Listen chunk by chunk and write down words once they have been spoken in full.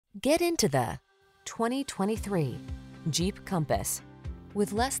Get into the 2023 Jeep Compass.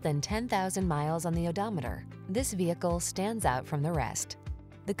 With less than 10,000 miles on the odometer, this vehicle stands out from the rest.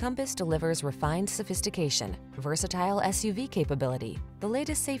 The Compass delivers refined sophistication, versatile SUV capability, the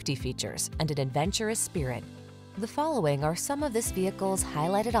latest safety features, and an adventurous spirit. The following are some of this vehicle's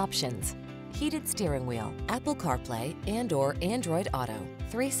highlighted options: heated steering wheel, Apple CarPlay and/or Android Auto,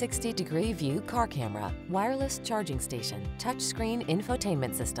 360-degree view car camera, wireless charging station, touchscreen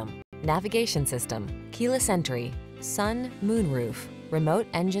infotainment system, navigation system, keyless entry, sun, moonroof, remote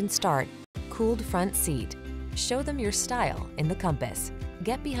engine start, cooled front seat. Show them your style in the Compass.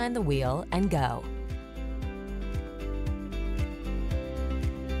 Get behind the wheel and go.